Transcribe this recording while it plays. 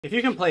If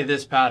you can play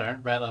this pattern,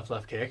 right, left,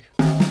 left kick,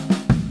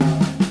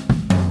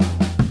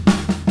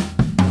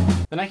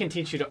 then I can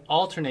teach you to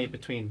alternate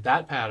between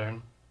that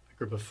pattern, a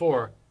group of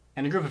 4,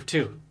 and a group of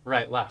 2,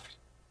 right, left,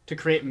 to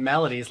create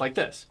melodies like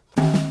this.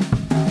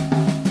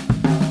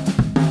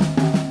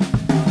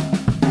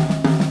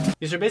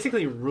 These are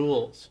basically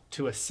rules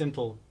to a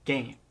simple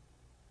game.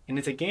 And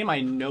it's a game I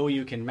know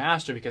you can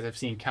master because I've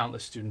seen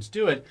countless students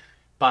do it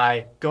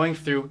by going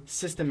through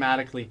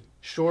systematically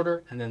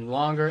shorter and then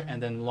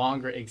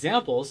longer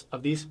examples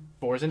of these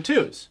 4s and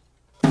 2s.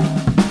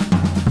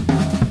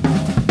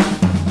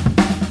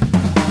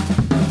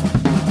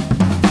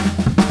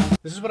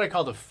 This is what I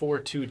call the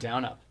 4-2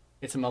 down-up.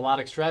 It's a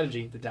melodic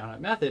strategy, the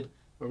down-up method,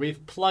 where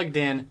we've plugged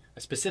in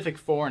a specific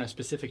 4 and a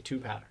specific 2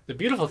 pattern. The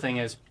beautiful thing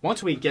is,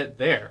 once we get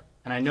there,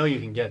 and I know you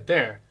can get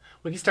there,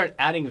 we can start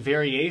adding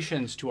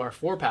variations to our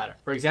 4 pattern.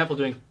 For example,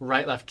 doing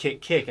right, left,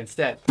 kick, kick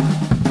instead.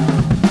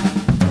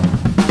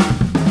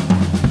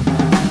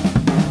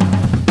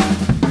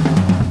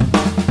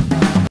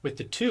 With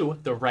the 2,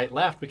 the right,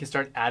 left, we can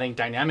start adding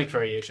dynamic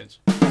variations.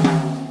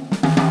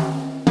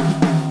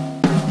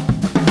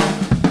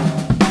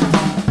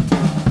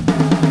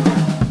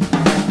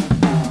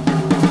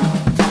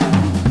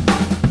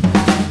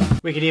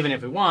 We could even,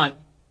 if we want,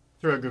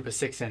 throw a group of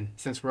 6 in,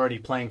 since we're already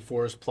playing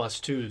 4s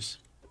plus 2s.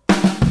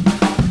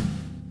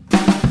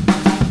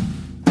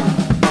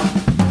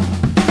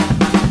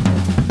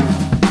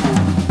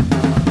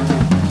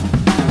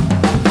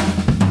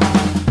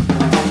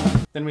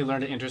 Then we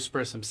learn to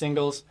intersperse some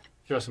singles,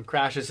 throw some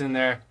crashes in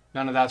there.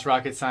 None of that's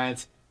rocket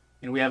science.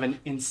 And we have an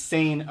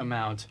insane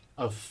amount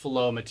of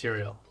flow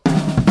material.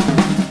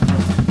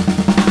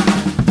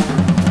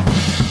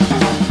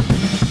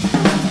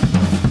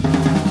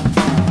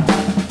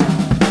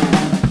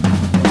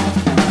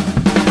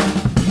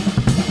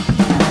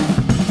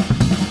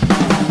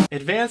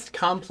 Advanced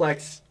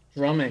complex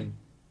drumming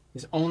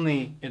is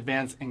only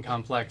advanced and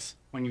complex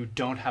when you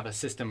don't have a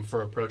system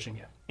for approaching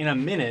it. In a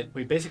minute,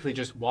 we basically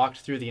just walked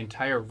through the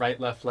entire right,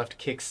 left, left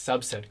kick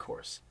subset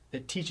course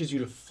that teaches you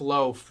to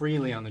flow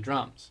freely on the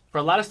drums. For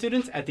a lot of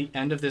students, at the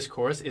end of this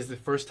course is the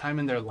first time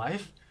in their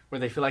life where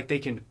they feel like they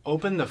can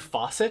open the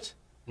faucet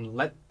and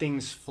let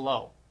things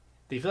flow.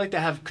 They feel like they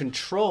have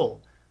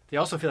control. They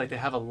also feel like they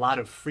have a lot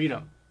of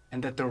freedom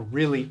and that they're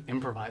really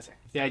improvising.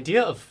 The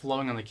idea of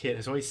flowing on the kit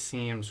has always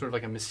seemed sort of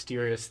like a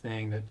mysterious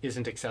thing that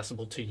isn't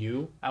accessible to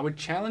you. I would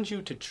challenge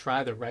you to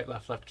try the right,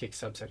 left, left kick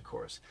subset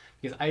course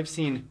because I've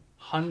seen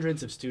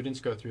hundreds of students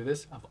go through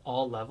this of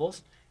all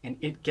levels and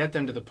it get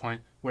them to the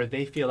point where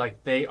they feel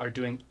like they are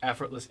doing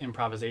effortless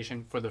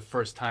improvisation for the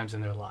first times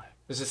in their life.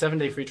 There's a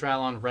 7-day free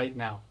trial on right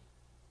now.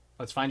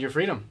 Let's find your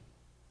freedom.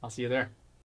 I'll see you there.